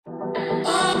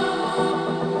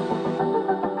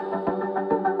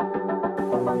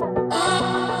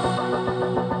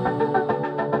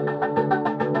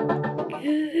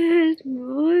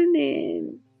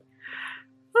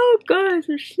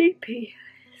sleepy.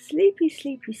 Sleepy,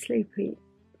 sleepy, sleepy.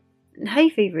 Hay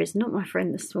fever is not my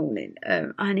friend this morning.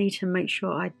 I need to make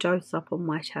sure I dose up on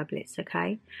my tablets,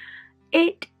 okay?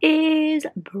 It is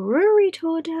brewery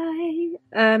tour day.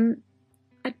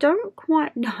 I don't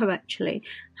quite know actually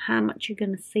how much you're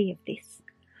going to see of this,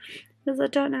 because I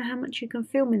don't know how much you can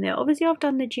film in there. Obviously I've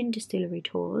done the gin distillery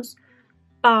tours,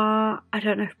 but I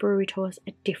don't know if brewery tours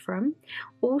are different.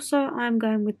 Also, I'm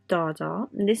going with Dada,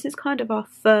 and this is kind of our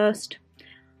first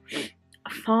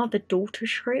father-daughter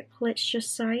trip, let's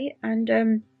just say,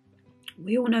 and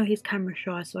we all know he's camera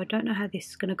shy, so I don't know how this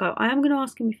is going to go. I am going to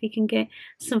ask him if he can get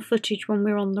some footage when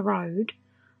we're on the road.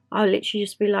 I'll literally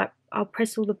just be like, I'll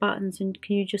press all the buttons and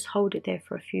can you just hold it there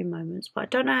for a few moments, but I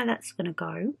don't know how that's going to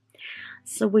go,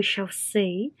 so we shall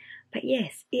see. But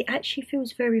yes, it actually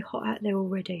feels very hot out there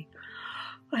already.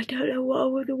 I don't know what I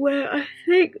want to wear. I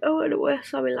think I want to wear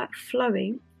something like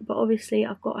flowy, but obviously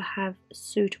I've got to have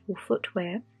suitable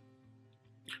footwear,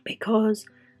 because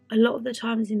a lot of the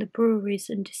times in the breweries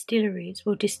and distilleries,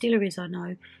 well, distilleries I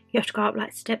know, you have to go up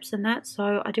like steps and that,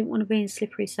 so I didn't want to be in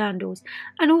slippery sandals.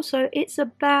 And also it's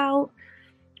about,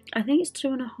 I think it's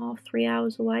 2.5, 3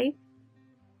 hours away,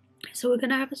 so we're going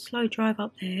to have a slow drive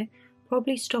up there,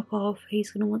 probably stop off.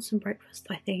 He's going to want some breakfast,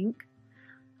 I think.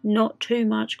 Not too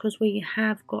much, because we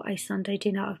have got a Sunday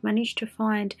dinner. I've managed to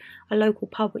find a local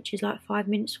pub which is like 5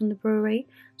 minutes from the brewery,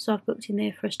 so I've booked in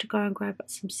there for us to go and grab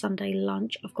some Sunday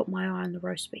lunch. I've got my eye on the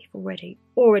roast beef already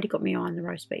got my eye on the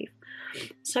roast beef.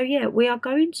 So yeah, we are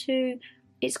going to,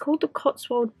 it's called the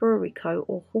Cotswold Brewery Co,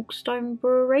 or Hawkstone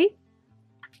Brewery,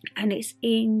 and it's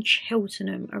in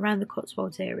Cheltenham, around the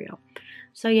Cotswolds area.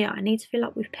 So yeah, I need to fill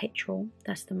up with petrol,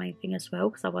 that's the main thing as well,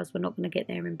 because otherwise we're not going to get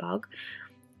there in bug.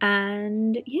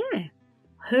 And yeah,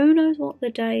 who knows what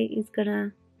the day is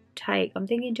gonna take. I'm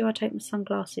thinking, do I take my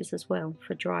sunglasses as well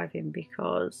for driving,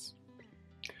 because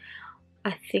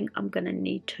I think I'm gonna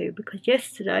need to, because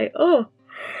yesterday I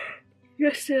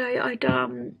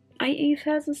done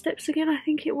 18,000 steps again, I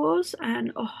think it was,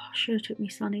 and I should have took my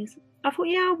sunnies. I thought,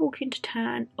 yeah, I'll walk into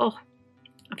town. I've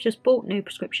just bought new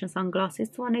prescription sunglasses,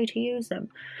 so I need to use them,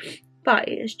 but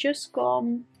it has just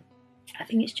gone, I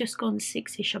think it's just gone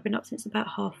 6ish. I've been up since about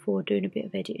 4:30 doing a bit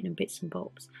of editing and bits and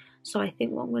bobs. So I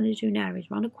think what I'm going to do now is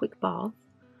run a quick bath.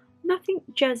 Nothing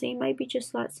jazzy, maybe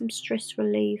just like some stress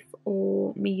relief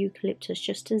or me eucalyptus,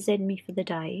 just to zen me for the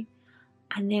day.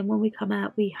 And then when we come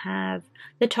out, we have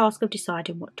the task of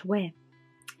deciding what to wear.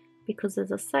 Because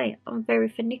as I say, I'm very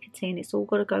finicky and it's all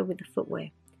got to go with the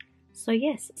footwear. So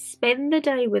yes, spend the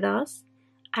day with us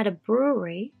at a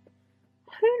brewery.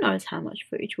 Who knows how much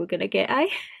footage we're going to get, eh?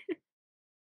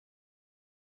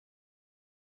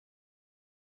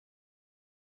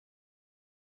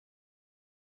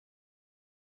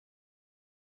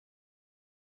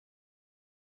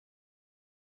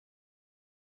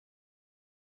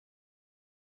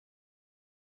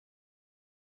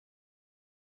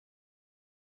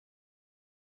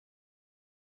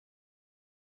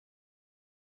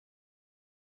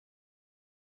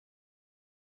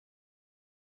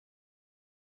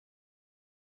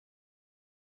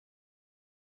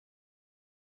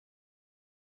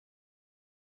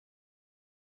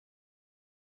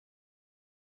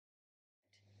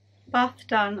 Bath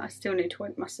done. I still need to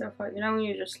wake myself up. You know when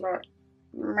you're just like,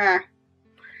 meh.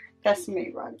 That's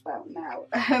me right about now.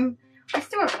 I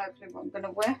still have no clue what I'm going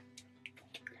to wear.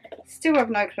 Still have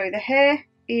no clue. The hair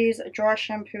is dry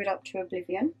shampooed up to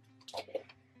oblivion.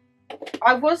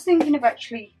 I was thinking of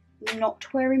actually not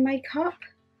wearing makeup,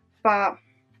 but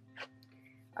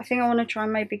I think I want to try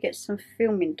and maybe get some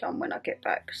filming done when I get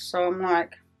back. So I'm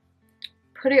like,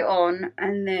 put it on,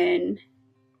 and then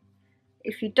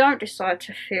if you don't decide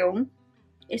to film,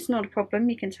 it's not a problem,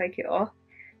 you can take it off.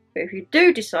 But if you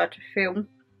do decide to film,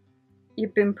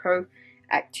 you've been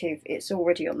proactive, it's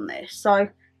already on there. So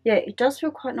yeah, it does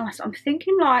feel quite nice. I'm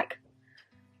thinking like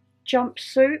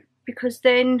jumpsuit, because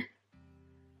then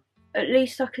at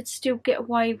least I could still get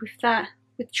away with that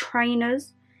with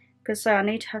trainers, because I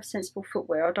need to have sensible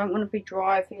footwear. I don't want to be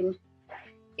driving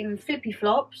in flippy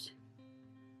flops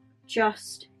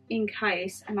just in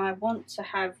case, and I want to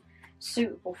have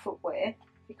suitable footwear,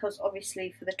 because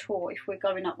obviously for the tour, if we're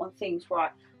going up on things,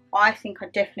 right, I think I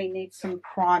definitely need some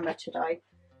primer today.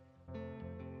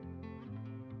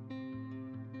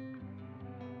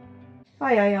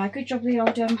 Aye, good job the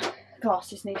old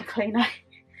glasses need a cleaner.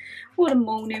 What a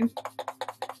morning.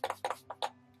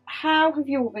 How have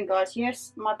you all been, guys?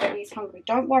 Yes, my belly's hungry.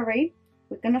 Don't worry,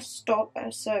 we're going to stop at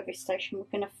a service station,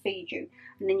 we're going to feed you,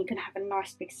 and then you can have a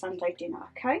nice big Sunday dinner,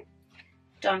 okay?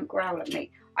 Don't growl at me.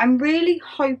 I'm really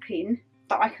hoping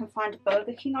that I can find a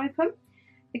Burger King open,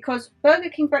 because Burger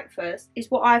King breakfast is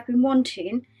what I've been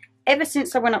wanting ever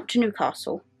since I went up to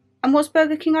Newcastle. And was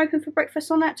Burger King open for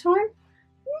breakfast on that time?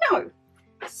 No.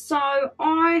 So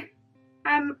I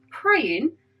am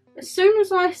praying, as soon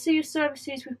as I see a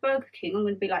services with Burger King, I'm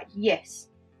going to be like, yes.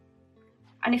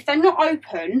 And if they're not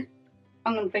open,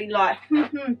 I'm going to be like,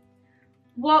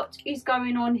 what is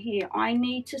going on here? I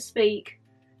need to speak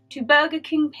to Burger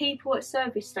King people at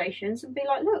service stations and be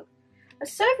like, look, a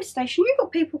service station, you've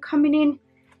got people coming in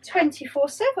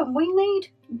 24/7. We need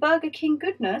Burger King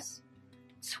goodness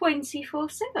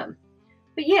 24/7.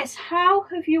 But yes, how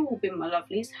have you all been, my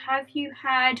lovelies? Have you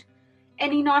had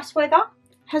any nice weather?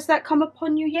 Has that come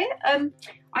upon you yet?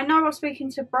 I know I was speaking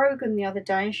to Brogan the other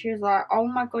day and she was like, oh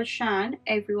my god, Shan,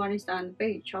 everyone is down the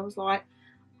beach. I was like,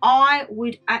 I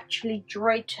would actually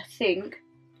dread to think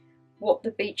what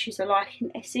the beaches are like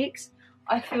in Essex.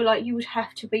 I feel like you would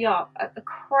have to be up at the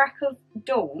crack of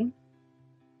dawn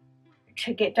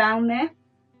to get down there.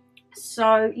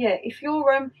 So yeah, if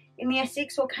you're in the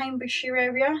Essex or Cambridgeshire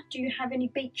area, do you have any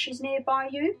beaches nearby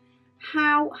you?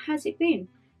 How has it been?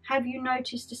 Have you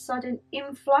noticed a sudden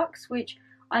influx? Which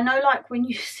I know, like when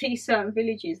you see certain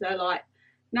villages, they're like,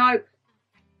 nope,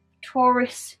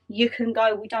 tourists, you can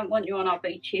go, we don't want you on our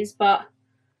beaches. But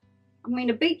I mean,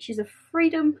 a beach is a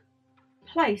freedom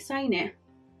place, ain't it?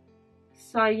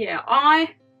 So yeah,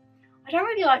 I don't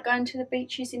really like going to the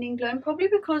beaches in England, probably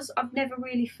because I've never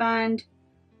really found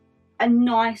a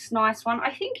nice one.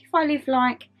 I think if I live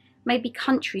like maybe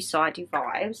countryside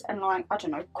vibes and like, I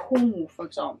don't know, Cornwall for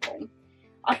example,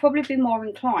 I'd probably be more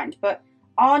inclined. But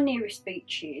our nearest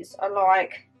beaches are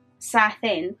like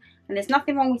Southend, and there's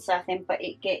nothing wrong with Southend, but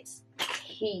it gets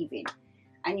heaving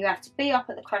and you have to be up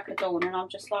at the crack of dawn, and I'm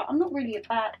just like, I'm not really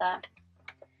about that.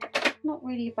 Not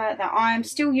really about that. I am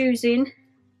still using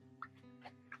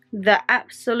the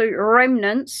absolute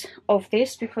remnants of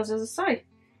this because, as I say,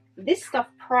 this stuff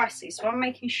prices, so I'm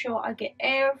making sure I get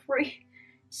every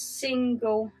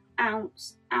single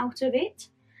ounce out of it.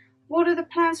 What are the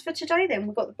plans for today then?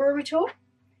 We've got the brewery tour.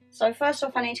 So first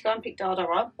off, I need to go and pick Dada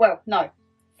up. Well, no.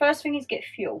 First thing is get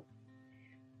fuel.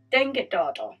 Then get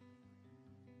Dada.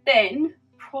 Then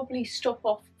probably stop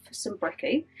off for some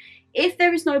brekkie. If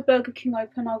there is no Burger King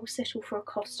open, I will settle for a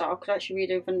Costa. I could actually really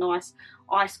do with a nice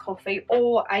iced coffee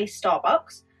or a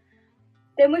Starbucks.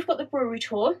 Then we've got the brewery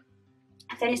tour.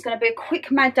 Then it's going to be a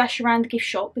quick mad dash around the gift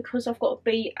shop because I've got to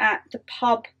be at the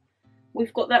pub.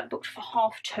 We've got that booked for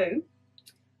 2:30.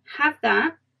 Have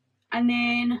that and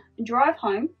then drive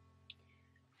home.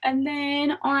 And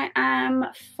then I am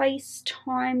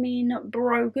FaceTiming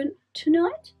Brogan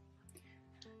tonight.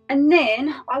 And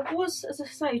then I was, as I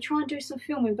say, trying to do some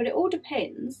filming, but it all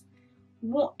depends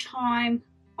what time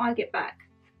I get back.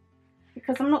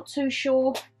 Because I'm not too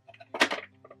sure.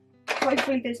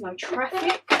 Hopefully there's no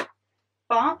traffic.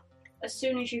 But as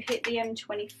soon as you hit the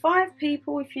M25,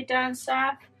 people, if you're down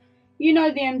south, you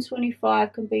know the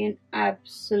M25 can be an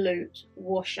absolute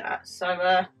washout.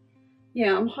 So,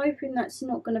 yeah, I'm hoping that's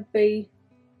not going to be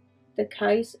the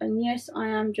case. And yes, I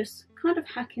am just kind of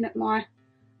hacking at my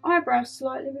eyebrows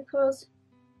slightly because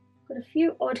I've got a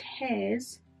few odd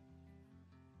hairs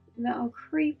that are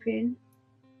creeping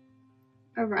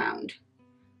around.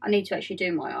 I need to actually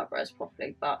do my eyebrows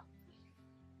properly, but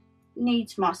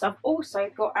needs must. I've also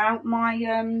got out my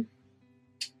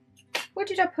where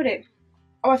did I put it?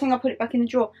 Oh, I think I put it back in the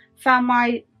drawer. Found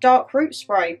my dark root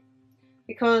spray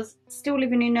because still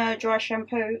living in a dry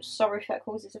shampoo. Sorry if that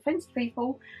causes offence to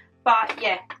people, but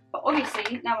yeah. But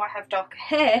obviously now I have darker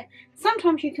hair,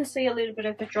 sometimes you can see a little bit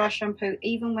of the dry shampoo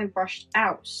even when brushed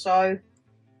out. So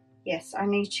yes, I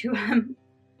need to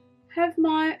have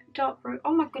my dark root.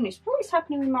 Oh my goodness, what is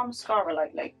happening with my mascara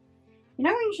lately? You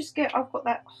know when you just get, I've got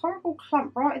that horrible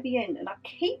clump right at the end and I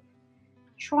keep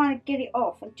trying to get it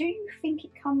off. And do you think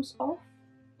it comes off?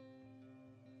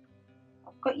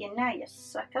 I've got you now, you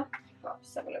sucker. Right,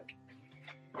 let's have a look.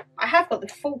 I have got the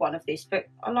full one of this, but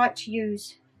I like to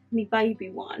use my baby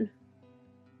one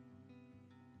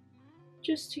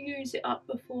just to use it up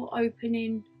before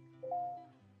opening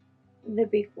the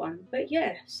big one. But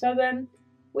yeah, so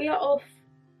we are off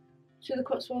to the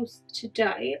Cotswolds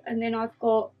today, and then I've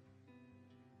got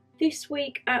this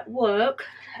week at work,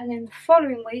 and then the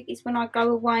following week is when I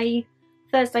go away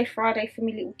Thursday, Friday for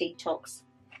my little detox.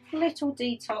 Little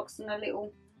detox and a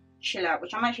little chill out,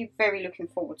 which I'm actually very looking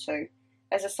forward to.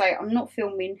 As I say, I'm not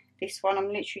filming this one. I'm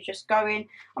literally just going.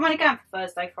 I'm only going for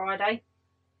Thursday, Friday.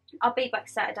 I'll be back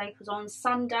Saturday because on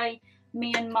Sunday,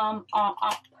 me and Mum are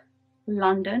up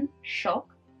London.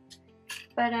 Shock.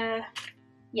 But,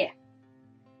 yeah.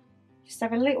 Just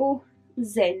have a little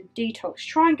zen detox.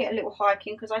 Try and get a little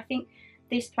hiking because I think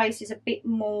this place is a bit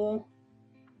more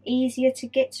easier to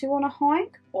get to on a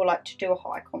hike, or like to do a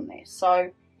hike on there.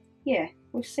 So yeah,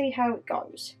 we'll see how it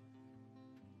goes.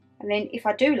 And then if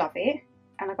I do love it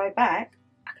and I go back,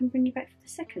 I can bring you back for the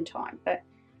second time. But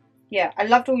yeah, I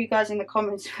loved all you guys in the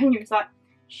comments when you was like,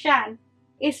 Shan,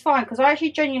 it's fine, because I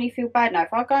actually genuinely feel bad now.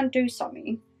 If I go and do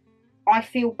something, I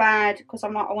feel bad because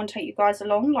I'm like, I want to take you guys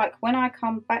along. Like when I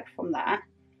come back from that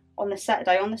on the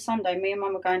Saturday, on the Sunday, me and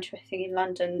Mum are going to a thing in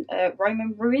London,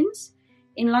 Roman ruins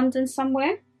in London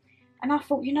somewhere. And I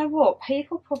thought, you know what,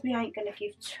 people probably ain't going to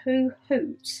give two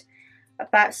hoots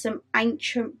about some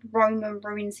ancient Roman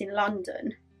ruins in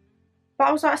London. But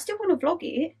I was like, I still want to vlog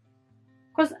it.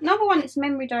 Because number one, it's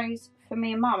memory days for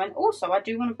me and Mum. And also, I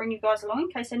do want to bring you guys along in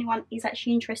case anyone is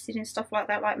actually interested in stuff like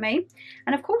that like me.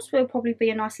 And of course, there'll probably be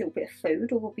a nice little bit of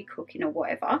food, or we'll be cooking or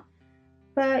whatever.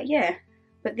 But yeah,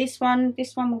 but this one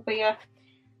will be a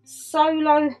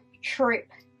solo trip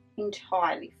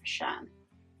entirely for Shan.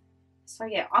 So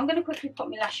yeah, I'm going to quickly put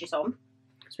my lashes on,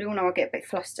 because we all know I get a bit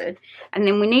flustered. And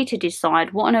then we need to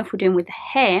decide what on earth we're doing with the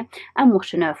hair and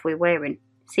what on earth we're wearing.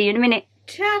 See you in a minute.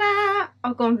 Ta-da!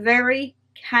 I've gone very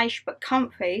cash but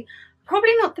comfy.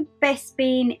 Probably not the best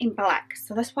being in black,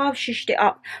 so that's why I've shushed it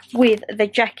up with the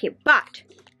jacket. But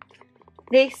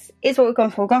this is what we've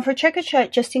gone for. We've gone for a checkered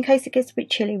shirt just in case it gets a bit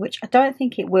chilly, which I don't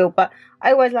think it will, but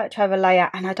I always like to have a layer,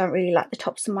 and I don't really like the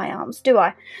tops of my arms, do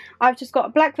I? I've just got a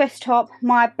black vest top,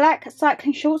 my black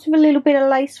cycling shorts with a little bit of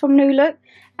lace from New Look,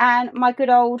 and my good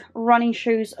old running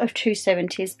shoes of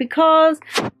 270s, because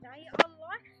they are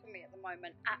life for me at the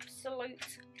moment.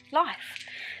 Absolute life.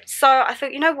 So I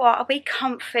thought, you know what, I'll be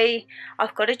comfy.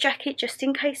 I've got a jacket just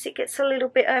in case it gets a little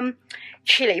bit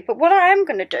chilly. But what I am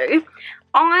going to do,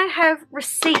 I have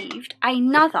received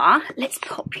another, let's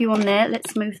pop you on there,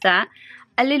 let's move that,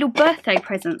 a little birthday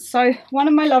present. So one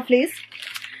of my lovelies,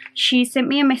 she sent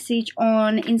me a message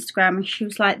on Instagram and she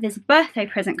was like, there's a birthday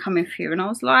present coming for you. And I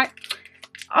was like,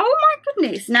 oh my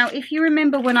goodness. Now, if you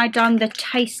remember when I done the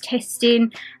taste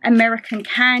testing American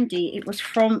candy, it was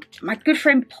from my good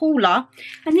friend Paula,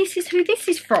 and this is who this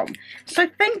is from. So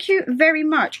thank you very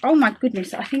much. Oh my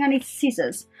goodness, I think I need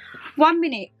scissors. 1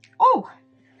 minute. Oh,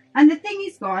 and the thing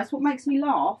is, guys, what makes me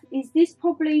laugh is this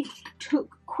probably took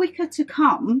quicker to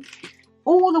come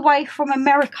all the way from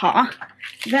America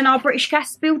than our British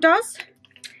gas bill does.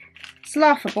 It's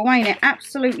laughable, ain't it?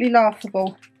 Absolutely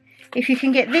laughable. If you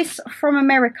can get this from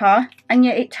America, and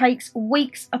yet it takes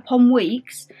weeks upon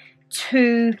weeks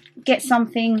to get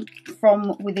something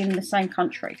from within the same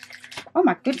country. Oh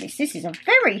my goodness, this is a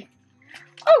very...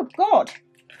 Oh God.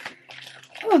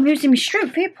 Oh, I'm losing my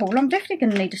stroke here, Paul. I'm definitely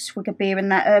going to need a swig of beer in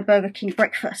that Burger King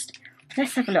breakfast.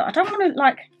 Let's have a look. I don't want to,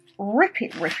 like, rip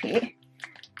it.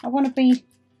 I want to be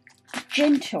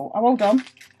gentle. Oh, hold on.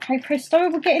 Hey, presto,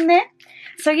 we're getting there.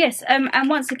 So, yes, and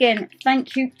once again,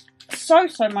 thank you so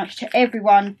much to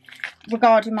everyone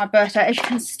regarding my birthday. As you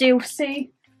can still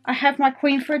see, I have my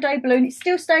Queen for a Day balloon. It's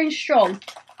still staying strong.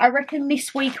 I reckon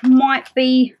this week might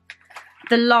be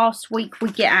the last week we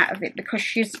get out of it, because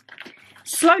she's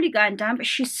slowly going down, but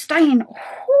she's staying.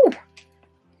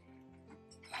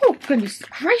 Oh goodness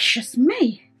gracious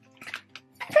me.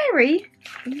 Very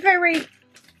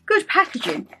good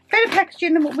packaging. Better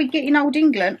packaging than what we get in old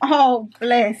England. Oh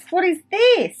bless. What is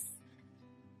this?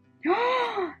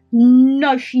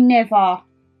 No, she never.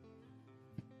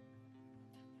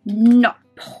 Not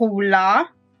Paula.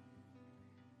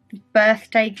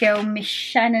 Birthday girl, Miss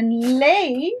Shannon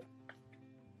Lee.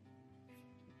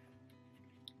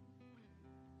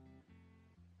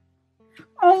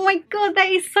 Oh my God, that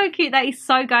is so cute. That is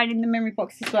so going in the memory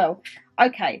box as well.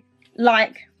 Okay,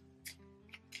 like,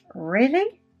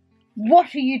 really?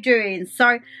 What are you doing?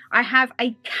 So I have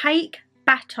a cake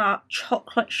batter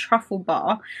chocolate truffle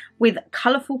bar with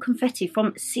colourful confetti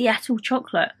from Seattle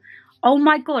Chocolate. Oh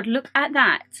my God, look at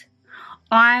that.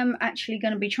 I'm actually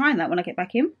going to be trying that when I get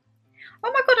back in.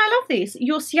 Oh my God, I love this.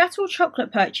 Your Seattle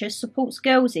Chocolate purchase supports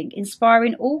Girls Inc.,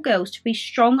 inspiring all girls to be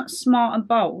strong, smart and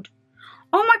bold.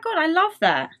 Oh my God, I love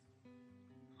that.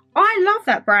 I love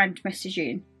that brand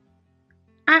messaging.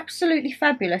 Absolutely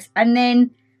fabulous. And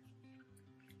then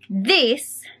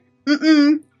this,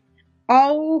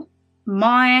 oh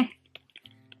my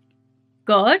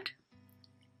God,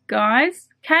 guys,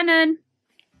 Canon's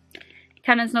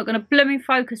not going to blooming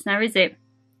focus now, is it?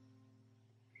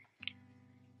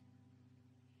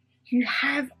 You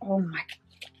have, oh my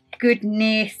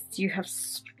goodness, you have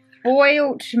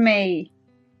spoilt me.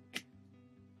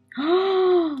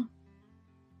 Oh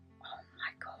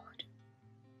my God.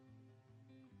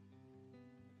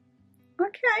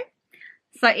 Okay.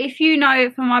 So if you know,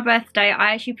 for my birthday,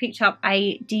 I actually picked up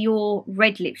a Dior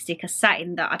red lipstick, a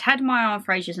satin that I'd had in my eye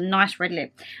for ages, a nice red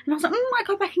lip. And I was like, I might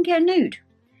go back and get a nude.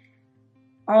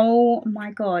 Oh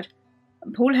my God.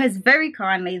 Paul has very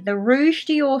kindly the Rouge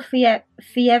Dior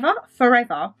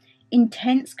Forever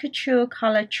Intense Couture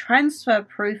Colour Transfer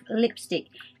Proof Lipstick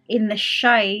in the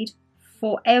shade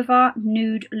Forever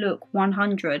Nude Look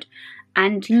 100.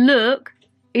 And look,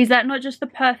 is that not just the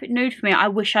perfect nude for me? I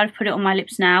wish I'd put it on my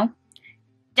lips now.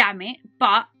 Damn it.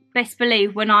 But best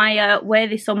believe when I wear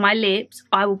this on my lips,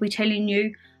 I will be telling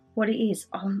you what it is.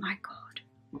 Oh my God.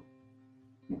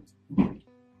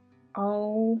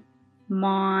 Oh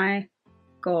my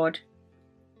God.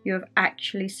 You have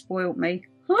actually spoiled me.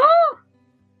 Oh,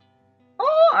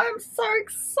 I'm so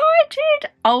excited.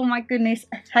 Oh my goodness.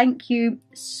 Thank you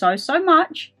so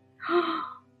much.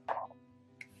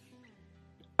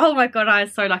 Oh my God, I am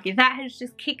so lucky. That has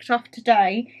just kicked off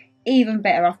today. Even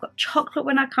better. I've got chocolate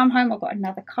when I come home. I've got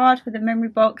another card for the memory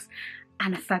box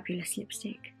and a fabulous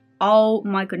lipstick. Oh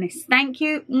my goodness. Thank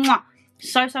you. Mwah.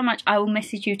 So much. I will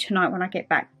message you tonight when I get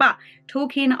back. But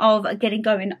talking of getting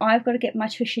going, I've got to get my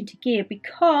tush into gear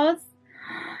because,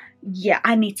 yeah,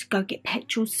 I need to go get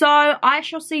petrol. So I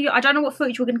shall see you. I don't know what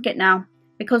footage we're going to get now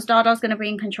because Dada's going to be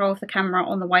in control of the camera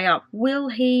on the way up. Will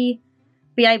he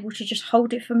be able to just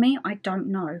hold it for me? I don't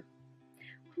know.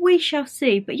 We shall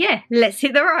see. But yeah, let's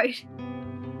hit the road.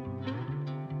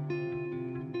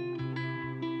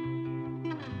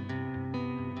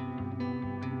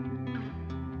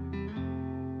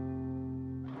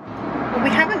 Well, we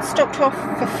haven't stopped off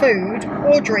for food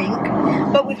or drink,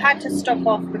 but we've had to stop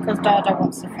off because Dada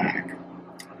wants the fag.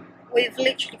 We've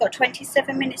literally got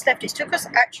 27 minutes left. It took us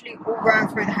actually all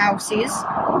round through the houses.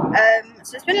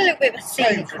 So it's been a little bit of a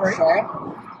scenic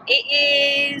route.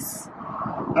 It is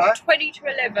 20 to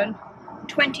 11.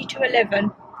 20 to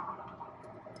 11.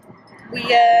 We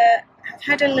have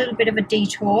had a little bit of a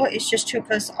detour. It's just took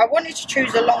us, I wanted to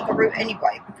choose a longer route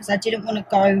anyway because I didn't want to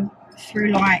go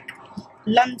through like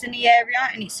Londony area,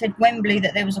 and it said Wembley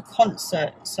that there was a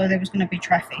concert, so there was going to be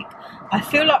traffic. I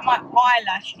feel like my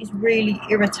eyelash is really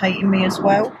irritating me as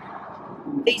well.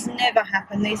 These never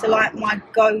happen. These are like my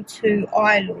go-to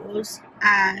eyelaws,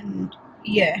 and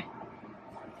yeah,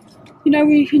 you know,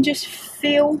 you can just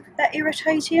feel that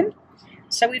irritating.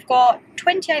 So we've got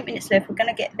 28 minutes left. We're going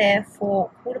to get there for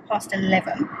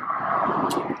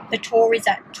 11:15. The tour is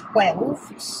at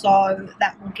 12, so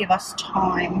that will give us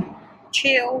time.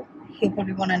 Chill. He'll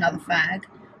probably want another fag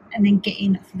and then get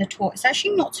in for the tour. It's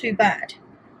actually not too bad.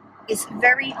 It's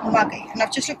very muggy, and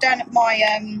I've just looked down at my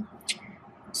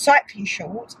cycling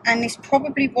shorts, and this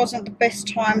probably wasn't the best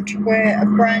time to wear a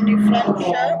brand new flannel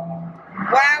shirt.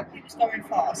 Wow, he was going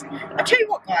fast. I tell you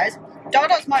what, guys,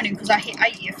 Dada's moaning because I hit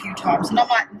 80 a few times, and I'm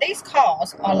like, these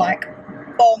cars are like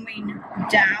bombing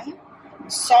down.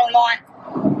 So like,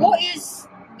 what is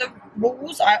the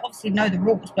rules? I obviously know the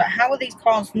rules, but how are these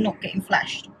cars not getting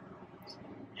flashed?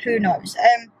 Who knows?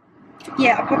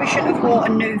 Yeah, I probably shouldn't have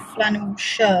worn a new flannel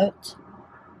shirt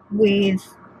with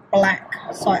black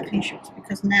cycling shorts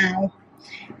because now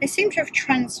they seem to have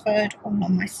transferred all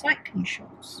on my cycling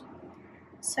shorts.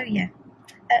 So yeah,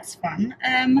 that's fun.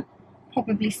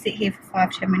 Probably sit here for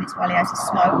 5-10 minutes while he has a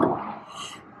smoke.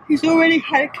 He's already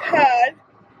had a can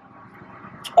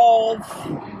of,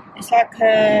 it's like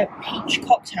a peach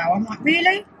cocktail. I'm like,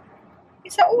 really?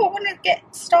 He's like, oh, I want to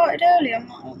get started early. I'm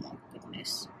like, oh my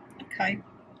goodness. Okay.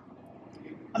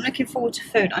 I'm looking forward to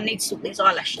food. I need to sort these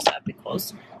eyelashes out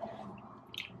because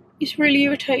it's really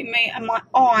irritating me, and my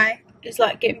eye is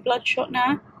like getting bloodshot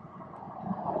now.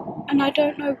 And I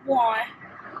don't know why.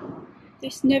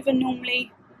 This never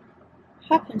normally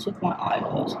happens with my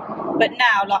eyelids. But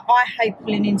now, like, I hate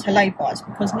pulling into lay-bys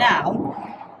because now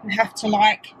you have to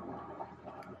like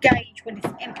gauge when it's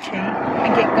empty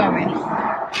and get going.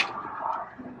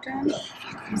 Done.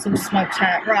 It's all smoked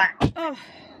out. Right. Oh,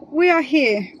 we are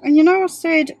here. And you know, I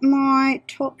said my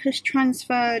top has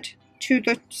transferred to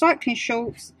the cycling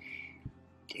shorts.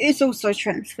 It's also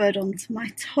transferred onto my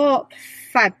top.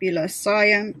 Fabulous.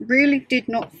 I really did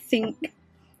not think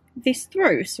this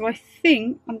through, so I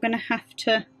think I'm going to have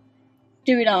to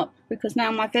do it up because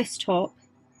now my vest top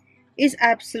is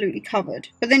absolutely covered,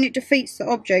 but then it defeats the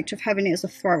object of having it as a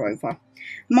throw over.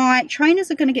 My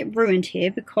trainers are going to get ruined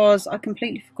here because I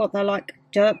completely forgot they're like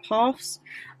dirt paths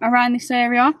around this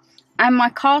area, and my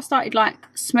car started like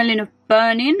smelling of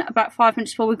burning about 5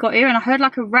 minutes before we got here, and I heard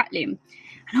like a rattling,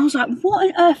 and I was like, what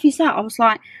on earth is that? I was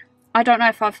like, I don't know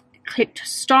if I've clipped a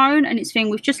stone and it's thing.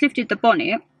 We've just lifted the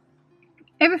bonnet.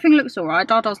 Everything looks alright.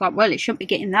 Dada's like, well, it shouldn't be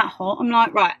getting that hot. I'm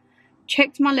like, right,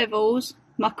 checked my levels.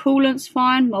 My coolant's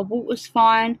fine. My water's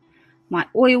fine. My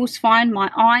oil's fine.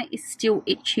 My eye is still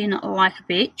itching like a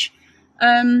bitch.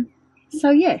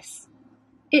 So yes,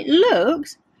 it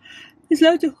looks, there's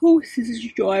loads of horses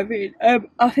driving.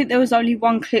 I think there was only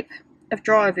one clip of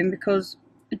driving because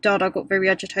Dada got very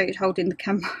agitated holding the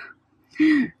camera.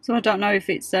 So I don't know if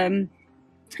it's the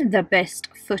best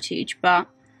footage, but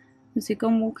has he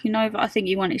gone walking over? I think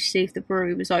he wanted to see if the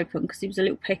brewery was open because he was a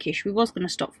little peckish. We was going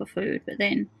to stop for food, but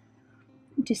then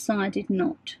decided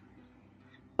not.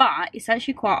 But it's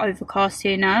actually quite overcast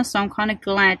here now, so I'm kind of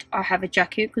glad I have a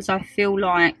jacket because I feel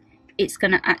like it's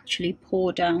going to actually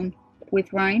pour down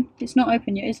with rain. It's not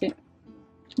open yet, is it?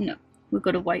 No, we've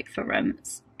got to wait for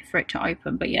it to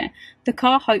open. But yeah, the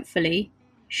car hopefully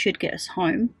should get us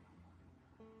home.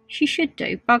 She should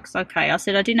do. Bug's okay. I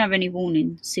said I didn't have any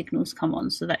warning signals come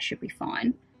on, so that should be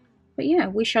fine. But yeah,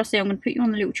 we shall see. I'm going to put you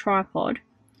on the little tripod,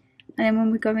 and then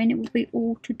when we go in, it will be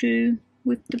all to do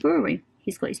with the brewery.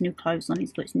 He's got his new clothes on.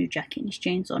 He's got his new jacket and his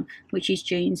jeans on, which his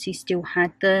jeans, he still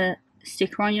had the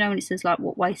sticker on, you know, when it says like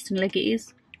what waist and leg it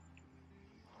is.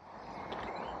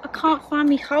 I can't find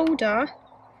my holder,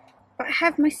 but I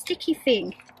have my sticky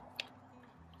thing.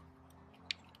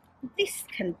 This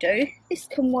can do. This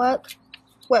can work.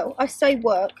 Well, I say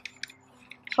work,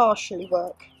 partially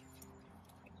work.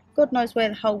 God knows where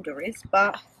the holder is,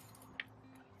 but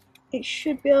it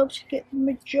should be able to get the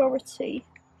majority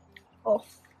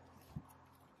off.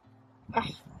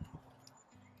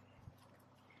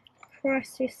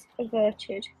 Crisis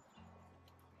averted.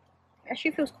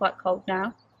 Actually feels quite cold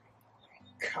now.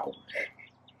 Cold.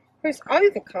 It's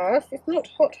overcast, it's not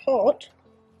hot.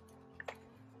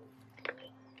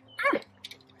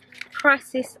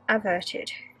 Crisis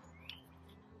averted.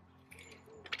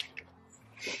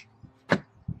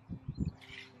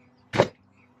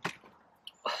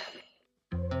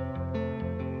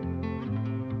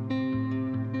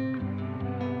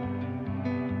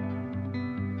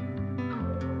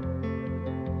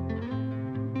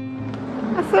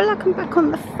 I feel like I'm back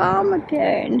on the farm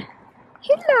again.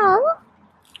 Hello.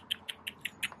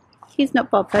 He's not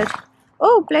bothered.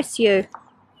 Oh, bless you.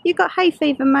 You got hay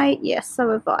fever, mate? Yes, so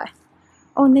have I.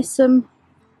 Oh, and there's some,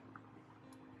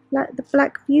 like the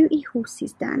Black Beauty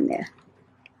horses down there.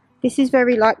 This is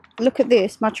very like, look at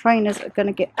this. My trainers are going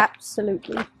to get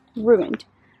absolutely ruined.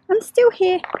 I'm still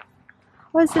here.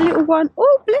 Oh, there's a little one.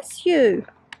 Oh, bless you.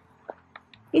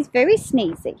 He's very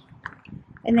sneezy.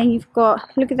 And then you've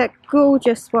got, look at that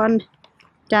gorgeous one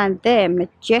down there,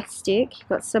 majestic. You've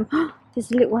got some, oh,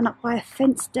 there's a little one up by a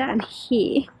fence down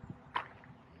here.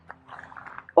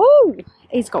 Oh,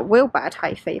 he's got real bad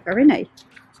hay fever, isn't he?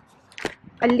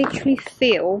 I literally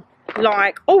feel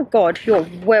like, oh God, you're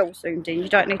well zoomed in. You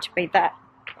don't need to be that.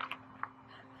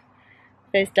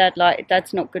 There's Dad, like,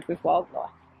 Dad's not good with wildlife.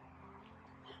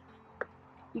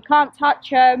 You can't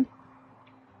touch him.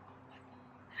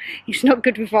 He's not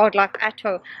good with wildlife at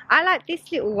all. I like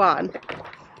this little one.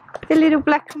 The little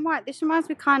black and white. This reminds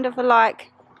me kind of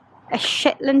like a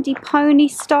Shetlandy pony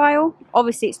style.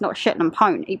 Obviously it's not a Shetland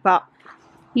pony, but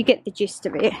you get the gist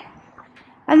of it.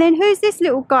 And then who's this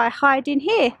little guy hiding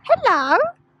here? Hello.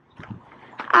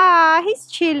 Ah, he's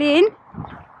chilling.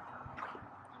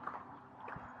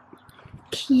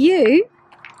 Cute.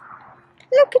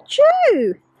 Look at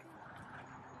you.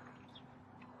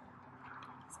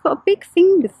 He's got a big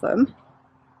thing with them.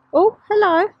 Oh,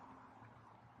 hello.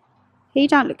 He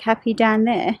don't look happy down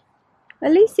there.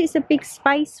 At least it's a big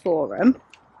space for him.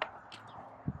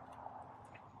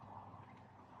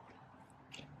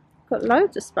 Got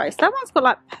loads of space. That one's got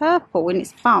like purple in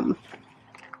its bum.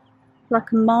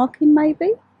 Like a marking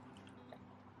maybe.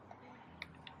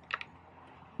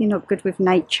 You're not good with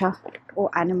nature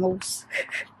or animals.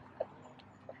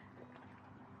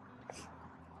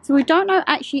 So we don't know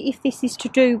actually if this is to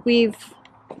do with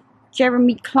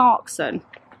Jeremy Clarkson.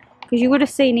 Because you would have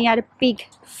seen he had a big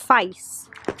face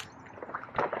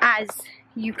as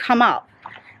you come up.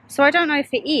 So I don't know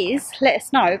if it is. Let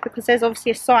us know, because there's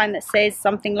obviously a sign that says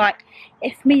something like,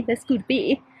 F me, that's good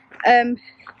beer.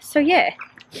 So yeah,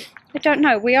 I don't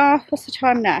know. We are, what's the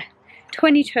time now?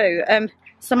 22.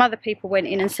 Some other people went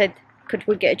in and said, could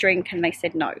we get a drink? And they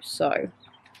said no. So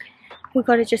we've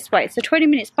got to just wait. So 20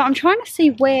 minutes. But I'm trying to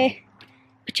see where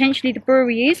potentially the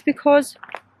brewery is, because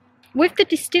with the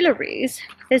distilleries,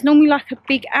 there's normally like a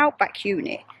big outback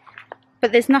unit.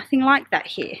 But there's nothing like that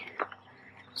here.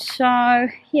 So,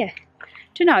 yeah,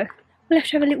 don't know. We'll have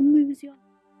to have a little mosey on.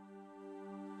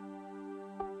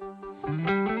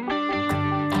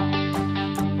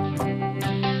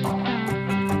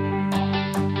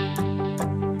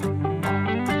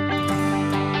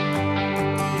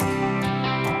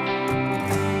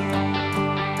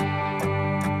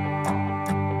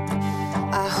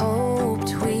 I hope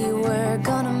hoped we were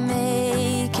gonna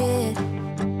make it.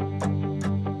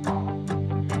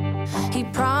 He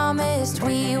promised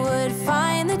we would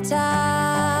find the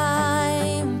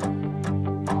time,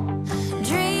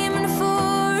 dreaming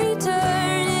for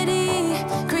eternity,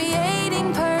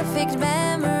 creating perfect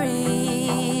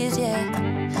memories.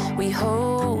 Yeah, we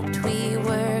hoped we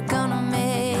were gonna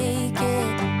make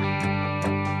it.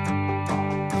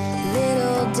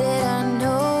 Little did I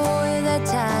know that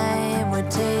time would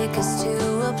take us to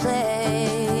a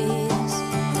place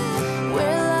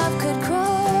where love could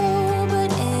grow,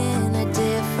 but in a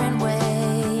different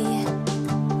way.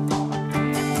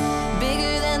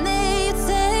 Bigger than they'd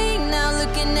say. Now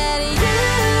looking at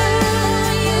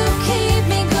you keep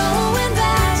me going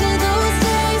back to those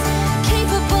days,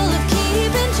 capable of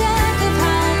keeping track of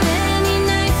how many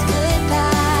nights could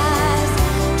pass.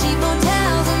 Cheap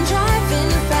hotels and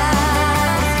driving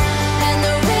fast, and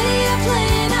the radio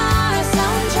playing our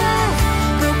soundtrack.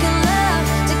 Broken love,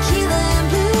 tequila and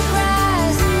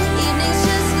bluegrass. Evenings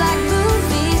just like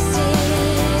movie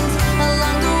scenes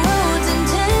along the roads in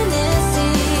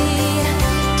Tennessee.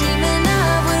 Dreaming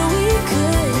of what we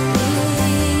could be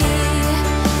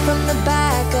from the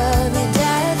back of your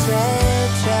dad's red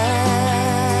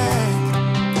truck.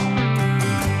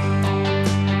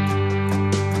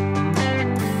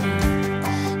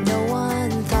 No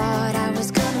one thought I was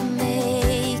gonna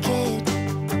make it.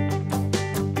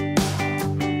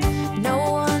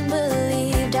 No one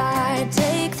believed I'd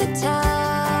take the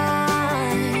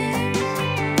time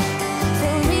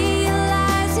for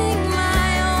realizing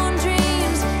my own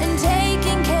dreams and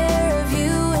taking care of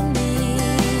you and me.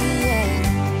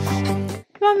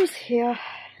 Mum's here.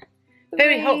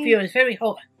 Very hot, viewers, very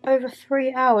hot. Over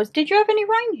 3 hours. Did you have any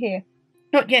rain here?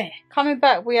 Not yet. Coming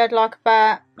back, we had like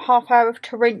about half hour of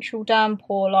torrential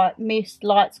downpour, like mist,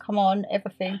 lights come on,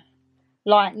 everything.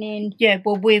 Lightning. Yeah,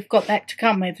 well, we've got that to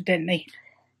come, evidently.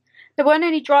 There weren't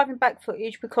any driving back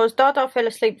footage because Dada fell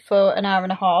asleep for an hour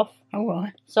and a half, All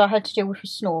right. so I had to deal with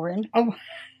his snoring. Oh,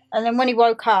 And then when he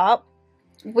woke up,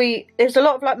 there's a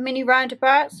lot of like mini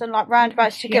roundabouts and like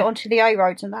roundabouts to get Yeah. onto the A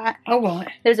roads and that. all right.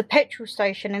 There's a petrol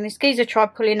station and this geezer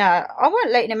tried pulling out. I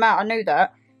weren't letting him out, I knew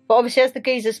that. But obviously as the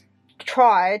geezer's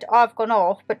tried, I've gone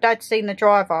off, but Dad's seen the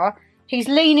driver. He's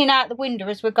leaning out the window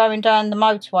as we're going down the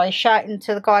motorway, shouting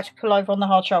to the guy to pull over on the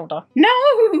hard shoulder.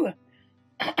 No!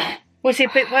 Was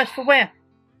it a bit worse for wear?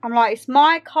 I'm like, it's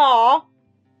my car.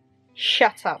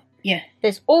 Shut up. Yeah.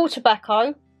 There's all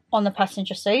tobacco on the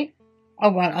passenger seat.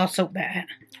 Oh, well, I'll sort that out.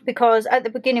 Because at the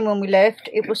beginning when we left,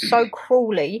 it was so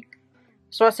crawly.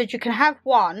 So I said, you can have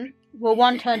one. Well,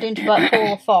 one turned into about 4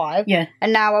 or 5. Yeah.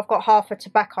 And now I've got half a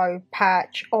tobacco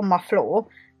patch on my floor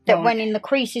that Right. went in the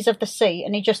creases of the seat,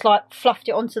 and he just like fluffed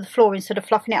it onto the floor instead of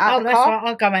fluffing it out Oh, of the that's car. right.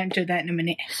 I'll go out and do that in a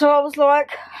minute. So I was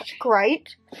like,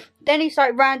 great. Then he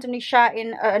started randomly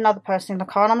shouting at another person in the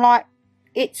car, and I'm like,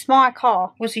 it's my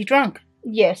car. Was he drunk?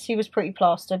 Yes, he was pretty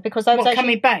plastered because they was What, actually,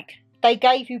 coming back? they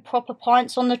gave you proper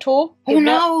pints on the tour. Oh,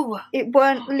 no! It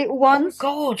weren't little ones.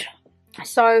 Oh, God.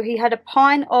 So he had a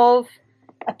pint of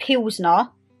a Pilsner,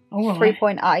 All right.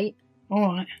 3.8. All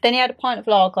right. Then he had a pint of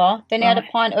lager. Then he had a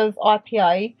Right. pint of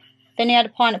IPA. Then he had a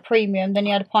pint of premium. Then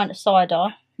he had a pint of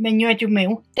cider. Then you had your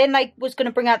meal. Then they was going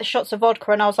to bring out the shots of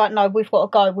vodka, and I was like, no, we've got to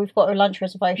go. We've got a lunch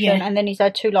reservation. Yeah. And then he's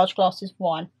had 2 large glasses of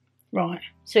wine. Right.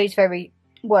 So he's very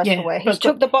worse Yeah, for wear. but- He's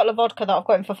took the bottle of vodka that I've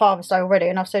got him for Father's Day already,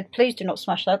 and I've said, please do not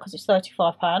smash that because it's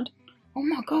 £35. Oh,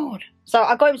 my God. So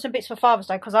I got him some bits for Father's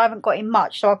Day because I haven't got him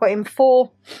much. So I got him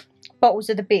 4 bottles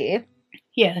of the beer,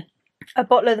 Yeah. a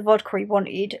bottle of the vodka he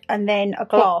wanted, and then a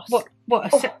glass.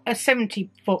 What a 70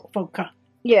 vodka?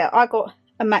 Yeah, I got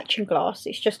a matching glass.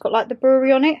 It's just got like the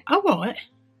brewery on it. Oh, right.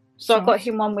 So I got Nice.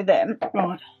 him one with them.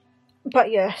 Right. But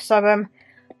yeah, so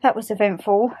that was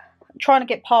eventful. Trying to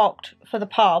get parked for the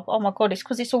pub. Oh my God, it's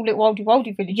because it's all little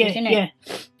oldie villages, Yeah, isn't it?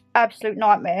 yeah. Absolute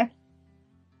nightmare.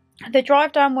 The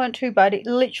drive down weren't too bad. It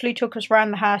literally took us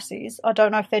round the houses. I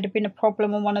don't know if there'd have been a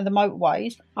problem on one of the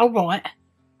motorways. Oh, right.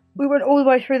 We went all the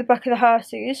way through the back of the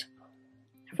houses.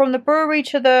 From the brewery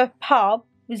to the pub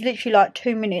was literally like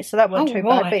 2 minutes, so that wasn't Oh, too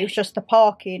right. bad. But it was just the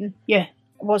parking Yeah.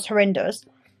 was horrendous.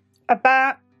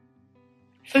 About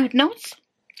Food nice?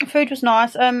 food was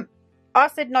nice. I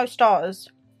said no starters.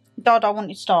 Dada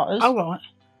wanted starters. Oh, right.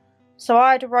 So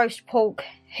I had a roast pork,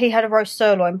 he had a roast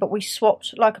sirloin, but we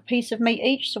swapped like a piece of meat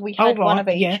each, so we had one of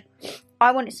each. Yeah.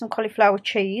 I wanted some cauliflower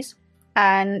cheese,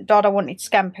 and Dada wanted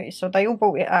scampi, so they all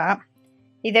brought it out.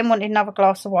 He then wanted another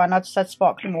glass of wine. I just had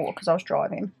sparkling water because I was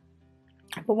driving.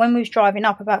 But when we was driving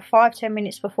up, about 5-10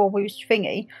 minutes before we was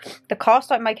thingy, the car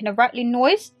started making a rattling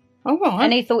noise. Oh, right.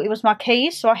 And he thought it was my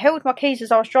keys, so I held my keys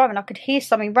as I was driving. I could hear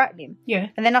something rattling. Yeah.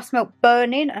 And then I smelt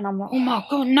burning, and I'm like, Oh, my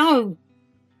God, no.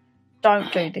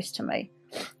 don't do this to me.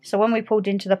 So when we pulled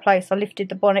into the place, I lifted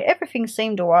the bonnet. Everything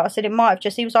seemed all right. I said, it might have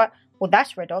just... He was like, well,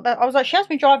 that's red hot. I was like, she has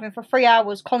been driving for 3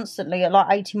 hours constantly at like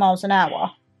 80 miles an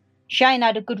hour. She ain't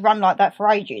had a good run like that for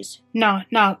ages. No.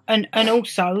 And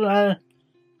also,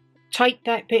 take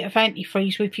that bit of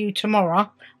antifreeze with you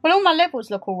tomorrow. Well, all my levels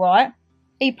look all right.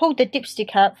 He pulled the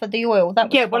dipstick out for the oil. That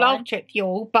was Yeah, well, fine. I'll check the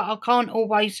oil, but I can't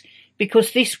always...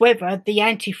 Because this weather, the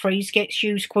antifreeze gets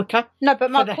used quicker. No, but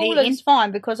my for the cooler's heating.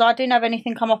 fine because I didn't have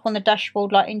anything come up on the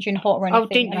dashboard like engine hot or anything.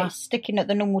 didn't and you? it's sticking at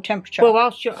the normal temperature. Well,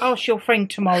 ask your friend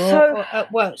tomorrow So-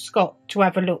 at work, Scott, to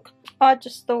have a look. I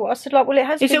just thought, I said, like, well, it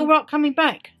has Is been... it all right coming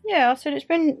back? Yeah, I said, it's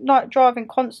been, like, driving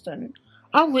constant.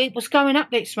 Oh, it was going up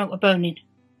that it smelt of burning.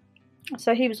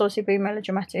 So he was obviously being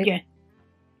melodramatic. Yeah.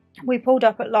 We pulled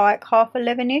up at, like,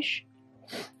 11:30ish.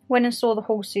 Went and saw the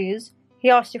horses. He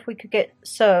asked if we could get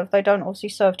served. They don't obviously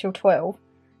serve till 12.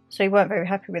 So he weren't very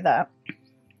happy with that.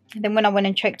 And then when I went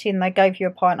and checked in, they gave you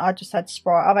a pint. I just had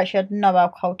Sprite. I've actually had no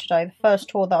alcohol today. The first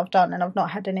tour that I've done, and I've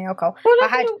not had any alcohol. Well, I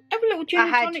have a little gin I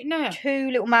and had tonic now. 2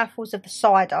 little mouthfuls of the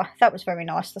cider. That was very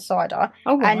nice, the cider.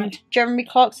 Oh, right. And Jeremy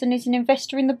Clarkson is an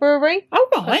investor in the brewery. Oh,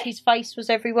 Because right. his face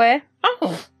was everywhere.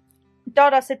 Oh.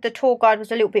 Dada said the tour guide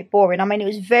was a little bit boring. I mean, it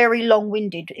was very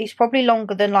long-winded. It's probably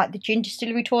longer than, like, the gin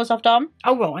distillery tours I've done.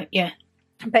 Oh, right, yeah.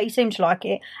 But he seemed to like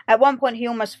it. At one point, he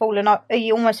almost fell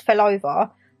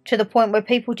over to the point where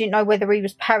people didn't know whether he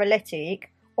was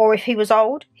paralytic or if he was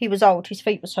old. He was old. His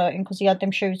feet was hurting because he had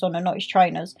them shoes on and not his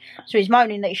trainers. So he's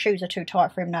moaning that his shoes are too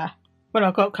tight for him now. Well,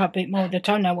 I've got to cut a bit more of the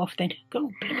toenail off then.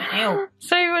 God, bloody hell.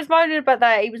 So he was moaning about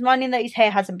that. He was moaning that his hair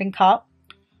hasn't been cut.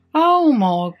 Oh,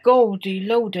 my goldy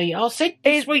lordy. I said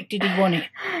this week did he want it?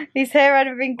 His hair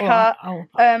hadn't been cut. Oh.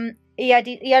 He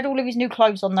had all of his new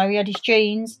clothes on though. He had his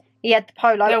jeans. He had the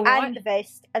polo Yeah, and right. the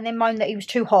vest, and then moaned that he was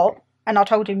too hot. And I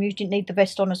told him you didn't need the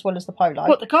vest on as well as the polo.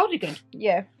 What, the cardigan?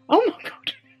 Yeah. Oh, my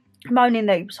God. Moaning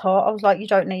that he was hot. I was like, you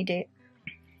don't need it.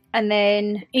 And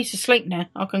then... He's asleep now.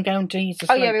 I can guarantee he's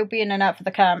asleep. Oh, yeah, he'll be in and out for the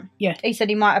camp. Yeah. He said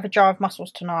he might have a jar of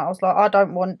mussels tonight. I was like, I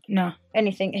don't want No.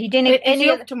 anything. He didn't eat Is he any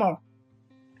off tomorrow?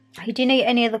 He didn't eat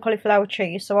any of the cauliflower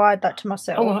cheese, so I had that to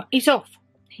myself. Oh, right. He's off.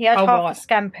 He had Oh, half right. a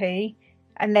scampi,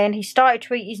 and then he started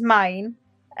to eat his main.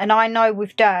 And I know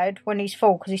with Dad when he's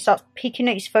full because he starts picking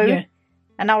at his food. Yeah.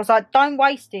 And I was like, don't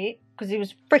waste it because it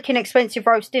was freaking expensive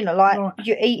roast dinner. Like, Right.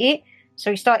 you eat it.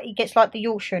 So he gets like the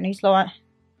Yorkshire and he's like,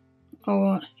 Oh,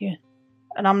 right, yeah.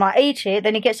 and I'm like, eat it.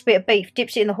 Then he gets a bit of beef,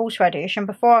 dips it in the horseradish. And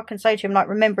before I can say to him, like,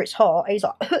 remember it's hot, he's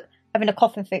like, having a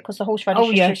coughing fit because the horseradish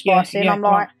Oh, is yeah, too spicy. yeah, and I'm yeah,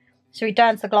 like, right. so he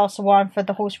downs the glass of wine for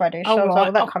the horseradish. Oh, so I was right. like,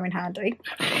 well, that'll come in handy.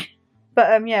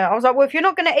 But, yeah, I was like, well, if you're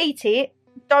not going to eat it,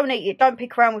 don't eat it. Don't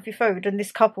pick around with your food. And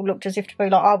this couple looked as if to be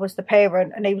like, I was the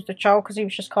parent and he was the child because he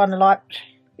was just kind of like,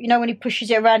 you know, when he pushes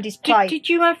it around his plate. Did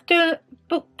you have to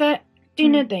book that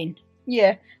dinner then?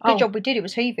 Yeah. Good Oh. job we did. It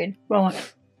was heaving.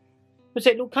 Right. Was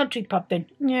it a little country pub then?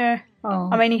 Yeah. Oh.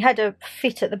 I mean, he had a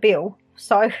fit at the bill.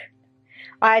 So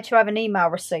I had to have an email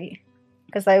receipt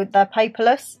because they're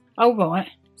paperless. Oh, right.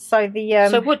 So the...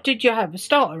 So what did you have? A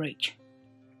starter each?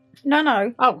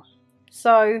 No. Oh.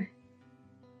 So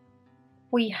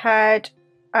we had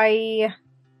a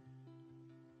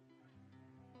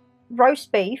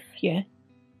roast beef Yeah.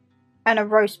 and a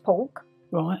roast pork.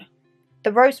 Right.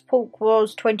 The roast pork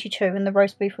was 22 and the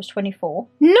roast beef was 24.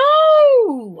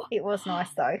 No! It was nice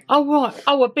though. Oh, right.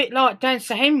 Oh, a bit like Dan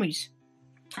Sir Henry's.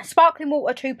 Sparkling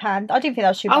water, £2. I didn't think that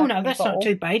was too bad. Oh, for no, a that's bottle. not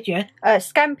too bad, yeah.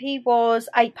 Scampi was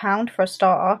 £8 for a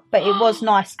starter, but it was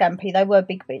nice scampi. They were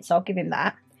big bits, I'll give him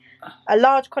that. A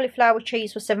large cauliflower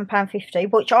cheese was £7.50,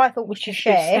 which I thought was to Bit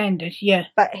share, standard, yeah.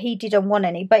 but he didn't want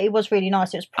any. But it was really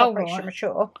nice. It was proper Oh, extra right.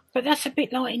 mature. But that's a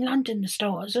bit like in London, the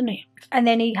starters, isn't it? And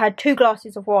then he had 2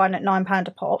 glasses of wine at £9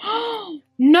 a pop.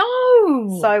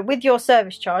 No! So with your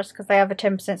service charge, because they have a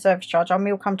 10% service charge, our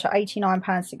meal come to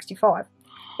 £89.65.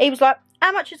 He was like,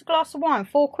 how much is a glass of wine?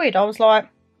 £4. I was like,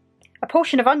 a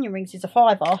portion of onion rings is a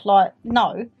 £5. Like,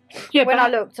 no. yeah, when but, I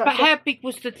looked, I But thought- how big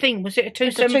was the thing? Was it a It's a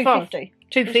 275? 250.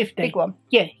 250. Big one.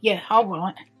 Yeah, all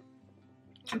right.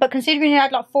 But considering he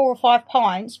had like 4 or 5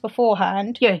 pints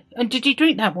beforehand, Yeah, and did he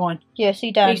drink that wine? yes,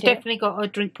 he downed He's it. definitely got a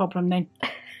drink problem then.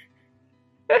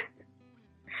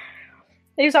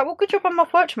 He was like, well, good job I'm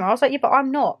off work tomorrow. I was like, yeah, but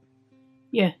I'm not.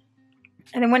 Yeah.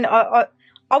 And then when I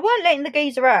weren't letting the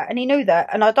geezer out, and he knew that.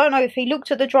 And I don't know if he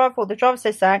looked at the driver or the driver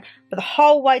said something, but the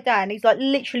whole way down, he's like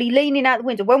literally leaning out the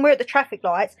window. When we're at the traffic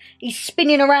lights, he's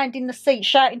spinning around in the seat,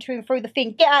 shouting to him through the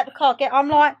thing, get out of the car, get. I'm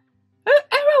like,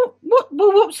 What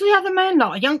was the other man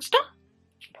like? A youngster?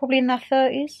 probably in their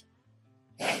 30s.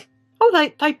 Oh,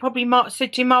 they probably might have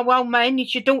said to him, "Oh, well, man,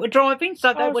 is your daughter driving?"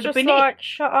 So that would have been like, it.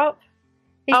 shut up.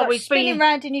 He's like spinning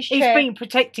round in his chair. He's being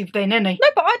protective then, isn't he? No,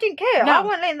 but I didn't care. No. I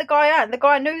wasn't letting the guy out. And the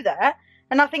guy knew that.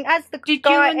 And I think as the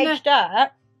guy edged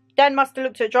out, Dan must have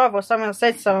looked at the driver or someone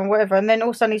said something, whatever. And then all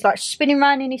of a sudden he's like spinning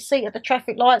around in his seat at the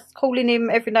traffic lights, calling him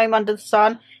every name under the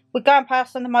sun. We're going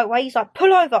past on the motorway. He's like,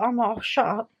 pull over. I'm like, oh, shut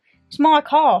up. It's my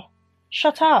car.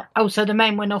 Shut up. Oh, so the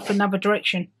man went off another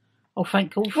direction. Oh,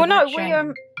 thank God for Well, no, that, we,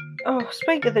 Shannon. oh,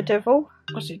 speak of the devil.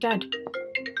 What's it, Dad?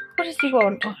 What does he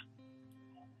want? Oh.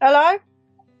 Hello?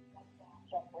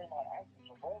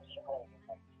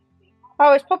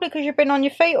 Oh, it's probably because you've been on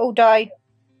your feet all day.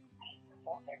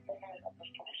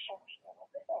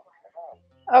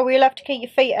 Oh, well, you'll have to keep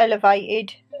your feet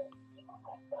elevated.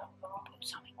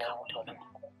 Something cold on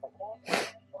them.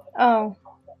 Oh,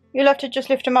 you'll have to just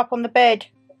lift them up on the bed.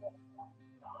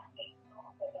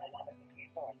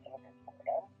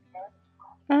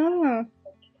 Oh.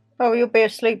 Oh, you'll be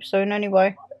asleep soon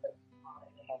anyway.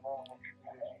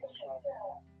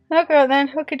 Okay then,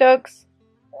 hooky dogs.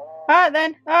 Alright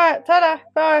then, alright, ta-da,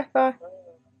 bye, bye,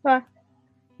 bye.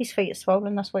 His feet are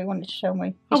swollen, that's what he wanted to tell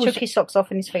me. He took his socks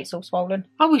off and his feet's all swollen.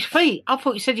 Oh, his feet? I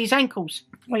thought you said his ankles.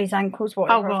 Well, his ankles,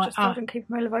 whatever. Oh, right. Just didn't keep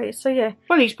him elevated, so yeah.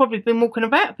 Well, he's probably been walking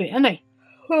about a bit, hasn't he?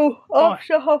 Well,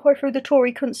 after halfway through the tour,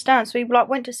 he couldn't stand, so he like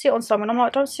went to sit on someone. I'm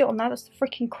like, don't sit on that, that's the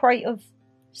freaking crate of...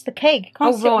 It's the keg. You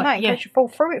can't sit on that in case you fall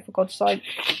through it, for God's sake.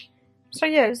 So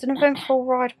yeah, it was an eventful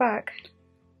ride back.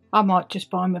 I might just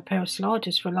buy him a pair of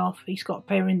sliders for a laugh. He's got a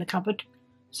pair in the cupboard.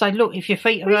 Say, look, if your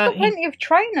feet are He's got hurting... plenty of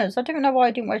trainers. I don't know why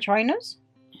he didn't wear trainers.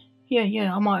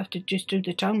 Yeah, I might have to just do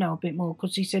the toenail a bit more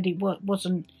because he said it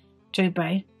wasn't too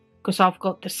bad because I've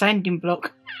got the sanding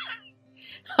block.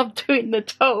 I'm doing the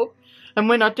toe. And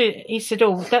when I do it, he said,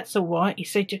 oh, that's all right. He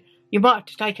said, you might have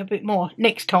to take a bit more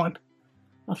next time.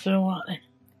 I said, all right then.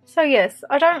 So yes,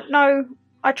 I don't know.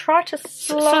 I try to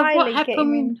slyly get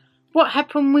him in. What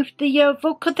happened with the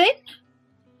vodka then?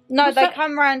 No, they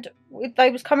come round. They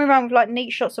was coming around with like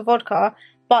neat shots of vodka,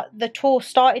 but the tour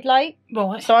started late.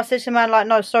 Right. So I said to the man, like,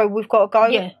 no, sorry, we've got to go.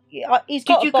 Yeah. He's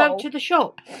got Did you go to the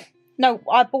shop? No,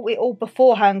 I bought it all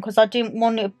beforehand because I didn't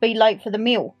want it to be late for the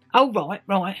meal. Oh,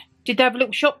 right. Did they have a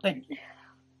little shop then? It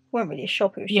wasn't really a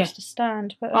shop, it was just a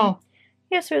stand. But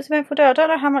yeah, so it was an eventful day. I don't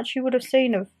know how much you would have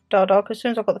seen of Dada because as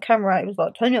soon as I got the camera out, it was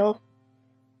like, turn it off.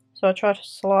 So I tried to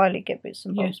slyly get bits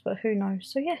and bobs, but who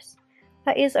knows. So yes,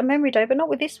 that is a memory day, but not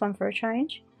with this one for a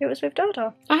change. It was with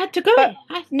Dada. I had to go. But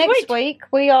next week,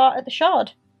 we are at the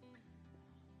Shard.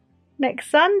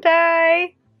 Next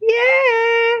Sunday.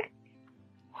 Yeah!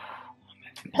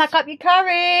 Pluck up your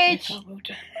courage. Yes, I will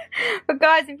do. But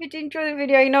guys, if you did enjoy the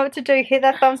video, you know what to do. Hit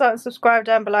that thumbs up and subscribe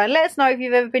down below. And let us know if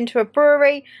you've ever been to a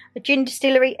brewery, a gin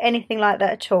distillery, anything like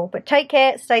that at all. But take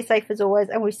care, stay safe as always,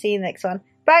 and we'll see you in the next one.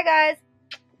 Bye guys!